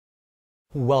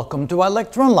Welcome to our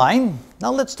lecture online.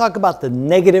 Now let's talk about the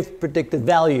negative predicted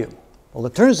value. Well,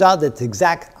 it turns out that it's the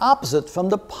exact opposite from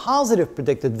the positive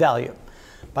predicted value.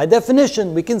 By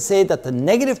definition, we can say that the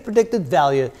negative predicted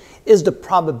value is the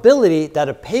probability that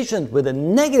a patient with a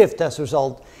negative test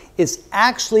result is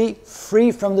actually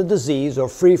free from the disease or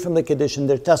free from the condition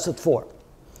they're tested for.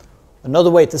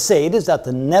 Another way to say it is that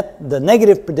the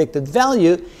negative predicted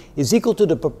value is equal to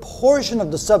the proportion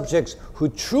of the subjects who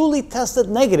truly tested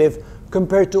negative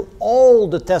compared to all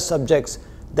the test subjects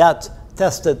that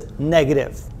tested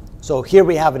negative. So here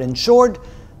we have it in short.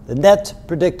 The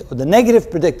negative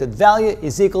predicted value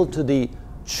is equal to the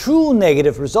true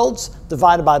negative results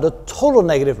divided by the total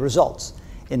negative results.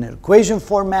 In an equation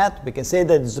format, we can say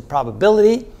that it's the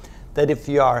probability that if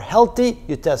you are healthy,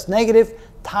 you test negative,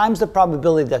 times the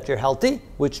probability that you're healthy,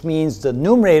 which means the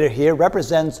numerator here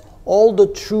represents all the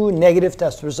true negative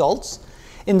test results.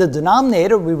 In the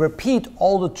denominator, we repeat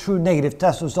all the true negative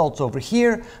test results over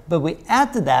here, but we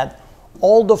add to that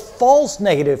all the false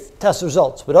negative test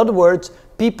results. In other words,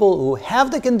 people who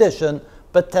have the condition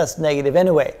but test negative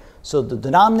anyway. So the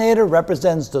denominator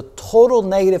represents the total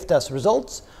negative test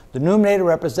results. The numerator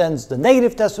represents the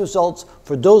negative test results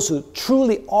for those who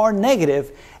truly are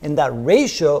negative, and that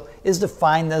ratio is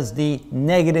defined as the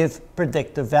negative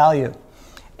predictive value.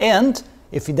 And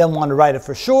if you then want to write it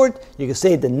for short, you can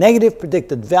say the negative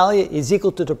predicted value is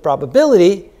equal to the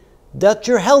probability that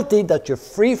you're healthy, that you're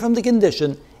free from the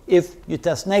condition if you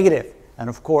test negative. And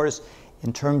of course,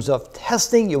 in terms of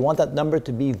testing, you want that number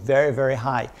to be very, very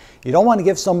high. You don't want to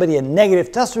give somebody a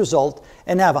negative test result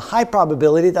and have a high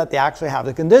probability that they actually have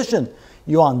the condition.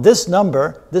 You want this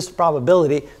number, this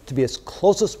probability, to be as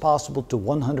close as possible to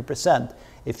 100%.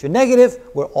 If you're negative,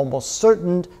 we're almost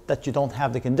certain that you don't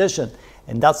have the condition.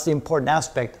 And that's the important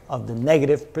aspect of the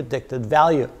negative predicted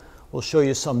value. We'll show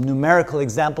you some numerical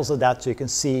examples of that so you can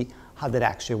see how that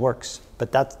actually works.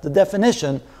 But that's the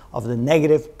definition of the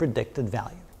negative predicted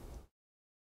value.